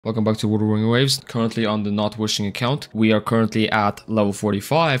Welcome back to Wuthering Waves. Currently on the not wishing account, we are currently at level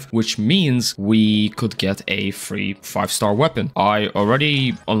 45, which means we could get a free 5-star weapon. I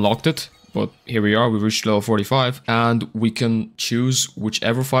already unlocked it, but here we are, we reached level 45, and we can choose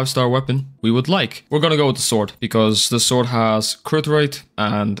whichever 5-star weapon we would like. We're gonna go with the sword, because the sword has crit rate,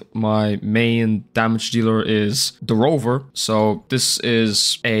 and my main damage dealer is the rover, so this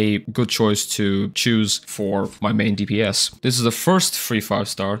is a good choice to choose for my main DPS. This is the first free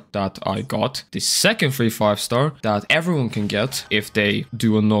 5-star that I got. The second free 5-star that everyone can get if they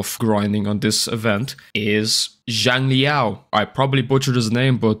do enough grinding on this event is Xiangli Yao. I probably butchered his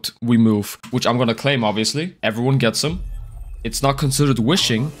name, but we move, which I'm gonna claim, obviously. Everyone gets him. It's not considered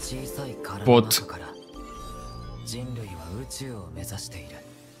wishing, but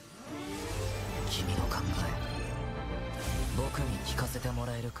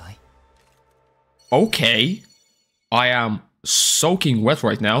okay. I am soaking wet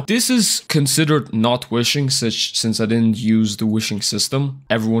right now. This is considered not wishing since I didn't use the wishing system.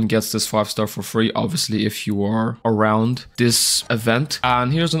 Everyone gets this 5-star for free, obviously, if you are around this event.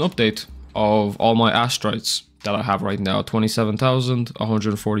 And here's an update of all my asteroids that I have right now.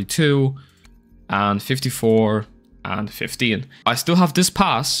 27,142 and 54 and 15. I still have this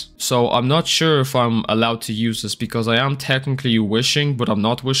pass, so I'm not sure if I'm allowed to use this because I am technically wishing, but I'm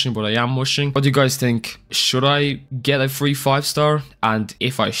not wishing, but I am wishing. What do you guys think? Should I get a free 5-star? And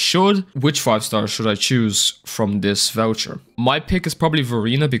if I should, which 5-star should I choose from this voucher? My pick is probably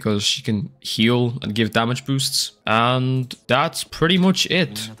Verena because she can heal and give damage boosts. And that's pretty much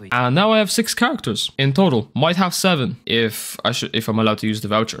it. And now I have 6 characters in total. Might have 7 if I'm allowed to use the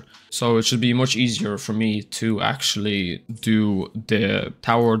voucher. So it should be much easier for me to actually do the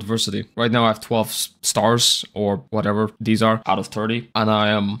tower adversity. Right now I have 12 stars or whatever these are out of 30. And I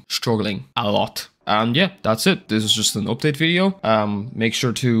am struggling a lot. And yeah, that's it. This is just an update video. Make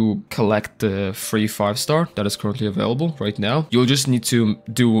sure to collect the free 5-star that is currently available right now. You'll just need to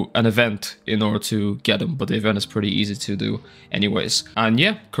do an event in order to get them, but the event is pretty easy to do anyways. And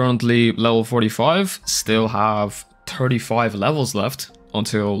yeah, currently level 45, still have 35 levels left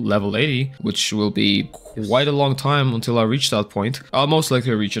until level 80, which will be quite a long time until I reach that point. I'll most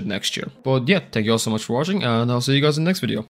likely reach it next year. But yeah, thank you all so much for watching, and I'll see you guys in the next video.